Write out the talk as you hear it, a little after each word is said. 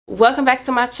Welcome back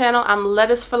to my channel. I'm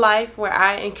Letters for Life, where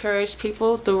I encourage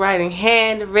people through writing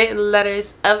handwritten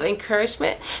letters of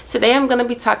encouragement. Today I'm going to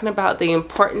be talking about the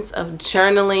importance of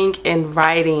journaling and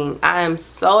writing. I am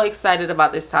so excited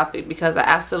about this topic because I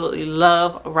absolutely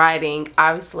love writing.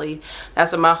 Obviously,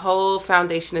 that's what my whole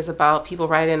foundation is about. People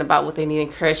writing about what they need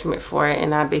encouragement for,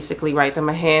 and I basically write them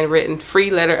a handwritten free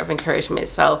letter of encouragement.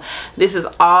 So this is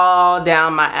all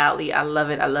down my alley. I love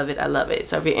it. I love it. I love it.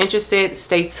 So if you're interested,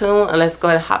 stay tuned and let's go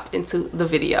ahead and hop into the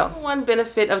video. One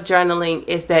benefit of journaling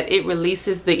is that it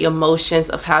releases the emotions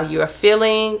of how you are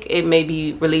feeling. It may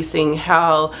be releasing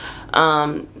how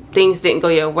things didn't go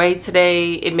your way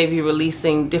today. It may be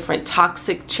releasing different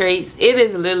toxic traits. It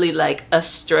is literally like a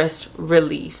stress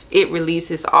relief. It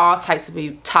releases all types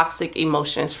of toxic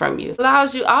emotions from you. It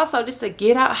allows you also just to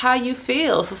get out how you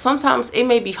feel. So sometimes it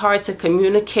may be hard to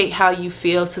communicate how you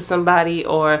feel to somebody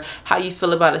or how you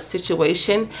feel about a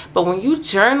situation, but when you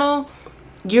journal,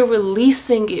 you're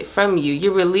releasing it from you.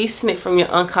 You're releasing it from your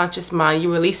unconscious mind.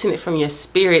 You're releasing it from your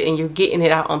spirit, and you're getting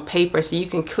it out on paper so you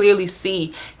can clearly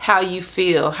see how you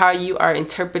feel, how you are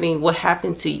interpreting what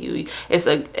happened to you. It's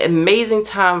an amazing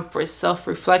time for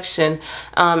self-reflection.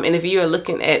 And if you are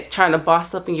looking at trying to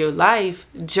boss up in your life,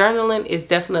 journaling is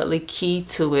definitely key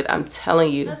to it. I'm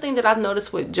telling you. Another thing that I've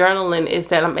noticed with journaling is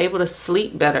that I'm able to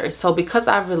sleep better. So because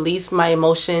I've released my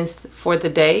emotions for the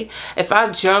day, if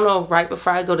I journal right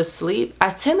before I go to sleep,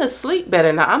 I tend to sleep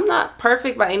better. Now, I'm not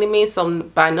perfect by any means, so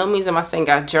by no means am I saying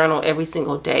I journal every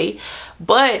single day,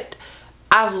 but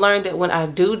I've learned that when I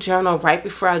do journal right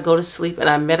before I go to sleep and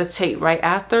I meditate right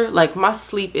after, like, my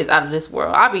sleep is out of this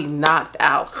world. I'll be knocked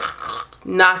out.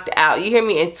 Knocked out. You hear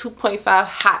me? In 2.5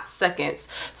 hot seconds.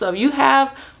 So if you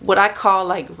have what I call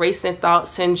like racing thought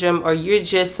syndrome, or you're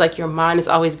just like your mind is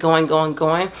always going,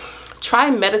 try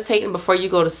meditating before you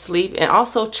go to sleep, and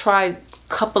also try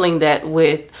coupling that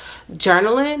with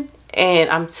journaling, and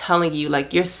I'm telling you,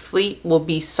 like, your sleep will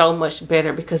be so much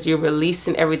better because you're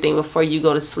releasing everything before you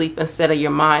go to sleep instead of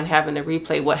your mind having to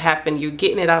replay what happened. You're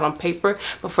getting it out on paper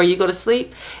before you go to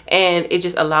sleep, and it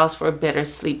just allows for a better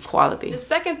sleep quality. The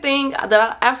second thing that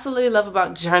I absolutely love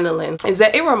about journaling is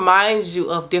that it reminds you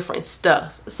of different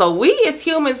stuff. So we as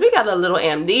humans, we got a little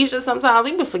amnesia sometimes.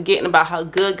 We've been forgetting about how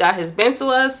good God has been to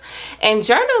us, and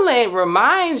journaling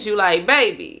reminds you, like,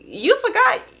 baby, you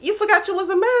forgot you was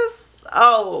a mess.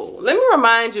 Oh, let me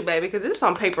remind you, baby, because it's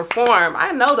on paper form.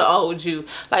 I know the old you.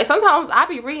 Like, sometimes I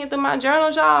be reading through my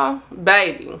journals, y'all,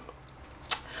 baby.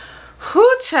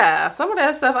 Whoo, child. Some of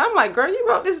that stuff, I'm like, girl, you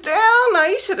wrote this down? Now,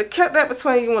 you should have kept that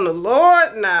between you and the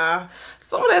Lord. Now,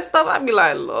 some of that stuff, I be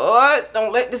like, Lord,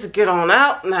 don't let this get on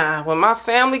out. Now, when my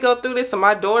family go through this, and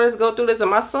my daughters go through this,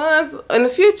 and my sons in the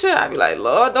future, I be like,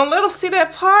 Lord, don't let them see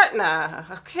that part now,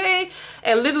 okay?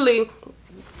 And literally,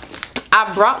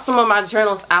 I brought some of my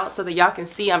journals out so that y'all can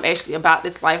see I'm actually about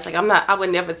this life. Like, I would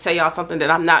never tell y'all something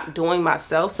that I'm not doing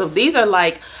myself. So these are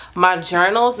like my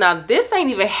journals. Now, this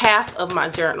ain't even half of my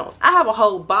journals. I have a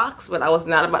whole box, but I was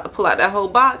not about to pull out that whole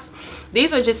box.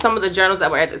 These are just some of the journals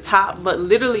that were at the top, but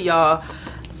literally, y'all,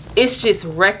 it's just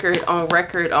record on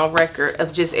record on record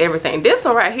of just everything. This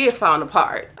one right here falling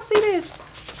apart. See this?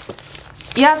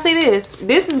 Y'all see this?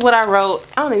 This is what I wrote.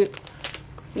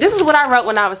 This is what I wrote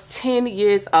when I was 10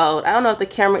 years old. I don't know if the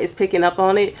camera is picking up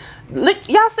on it. Look,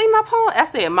 y'all see my poem? I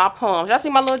said my poems. Y'all see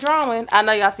my little drawing? I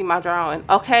know y'all see my drawing.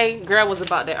 Okay, girl was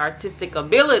about that artistic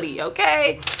ability,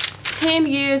 okay? 10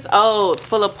 years old,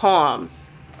 full of poems.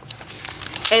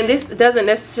 And this doesn't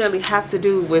necessarily have to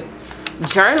do with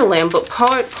journaling, but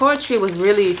poetry was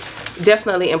really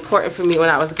definitely important for me when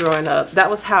I was growing up. That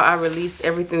was how I released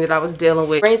everything that I was dealing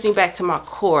with. It brings me back to my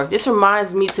core. This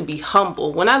reminds me to be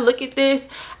humble. When I look at this,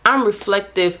 I'm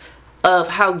reflective of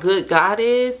how good God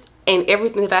is and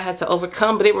everything that I had to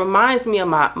overcome, but it reminds me of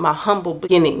my humble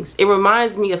beginnings. It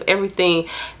reminds me of everything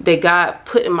that God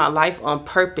put in my life on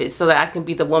purpose so that I can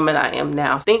be the woman I am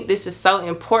now. I think this is so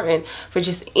important for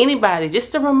just anybody,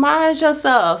 just to remind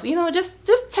yourself, you know, just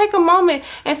take a moment.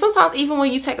 And sometimes even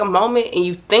when you take a moment and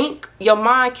you think, your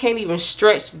mind can't even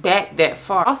stretch back that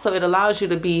far. Also, it allows you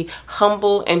to be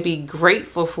humble and be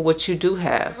grateful for what you do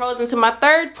have. It rolls into my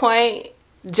third point.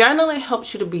 Journaling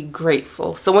helps you to be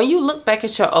grateful. So when you look back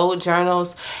at your old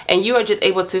journals and you are just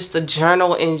able to just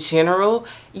journal in general,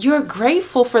 you're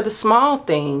grateful for the small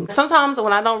things. Sometimes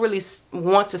when I don't really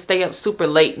want to stay up super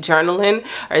late journaling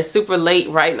or super late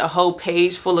writing a whole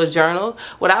page full of journal,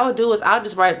 what I would do is I'll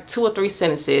just write 2 or 3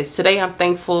 sentences. Today, I'm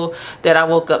thankful that I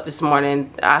woke up this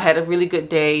morning. I had a really good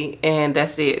day, and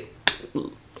that's it.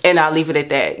 and I'll leave it at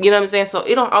that. You know what I'm saying? So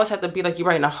it don't always have to be like you're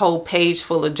writing a whole page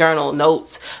full of journal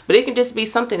notes, but it can just be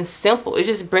something simple. It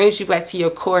just brings you back to your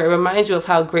core. It reminds you of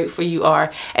how grateful you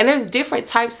are. And there's different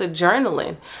types of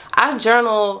journaling. I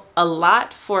journal a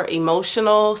lot for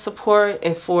emotional support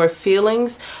and for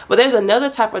feelings, but there's another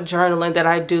type of journaling that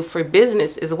I do for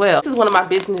business as well. This is one of my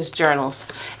business journals,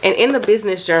 and in the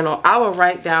business journal I will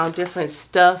write down different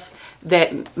stuff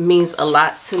that means a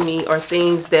lot to me or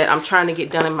things that I'm trying to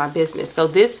get done in my business. So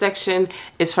this section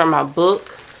is for my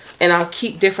book, and I'll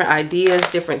keep different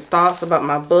ideas, different thoughts about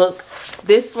my book.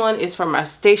 This one is for my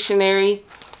stationery,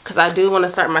 because I do want to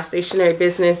start my stationery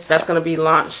business. That's going to be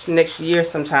launched next year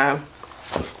sometime.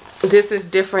 This is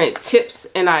different tips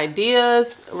and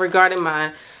ideas regarding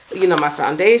my, you know, my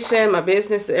foundation, my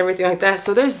business, everything like that.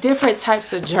 So there's different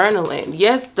types of journaling.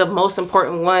 Yes, the most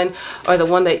important one, or the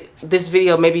one that this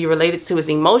video may be related to, is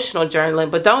emotional journaling,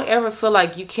 but don't ever feel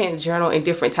like you can't journal in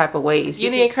different type of ways.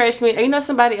 You need encouragement, or you know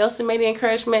somebody else who made the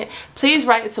encouragement, please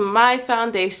write into my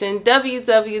foundation,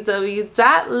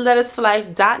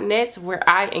 www.lettersforlife.net, where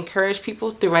I encourage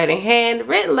people through writing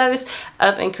handwritten letters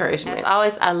of encouragement. As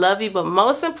always, I love you, but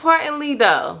most importantly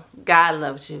though, God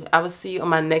loves you. I will see you on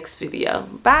my next video.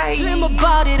 Bye. Dream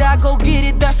about it, I go get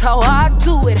it. That's how I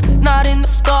do it. Not in the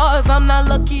stars, I'm not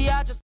lucky, I just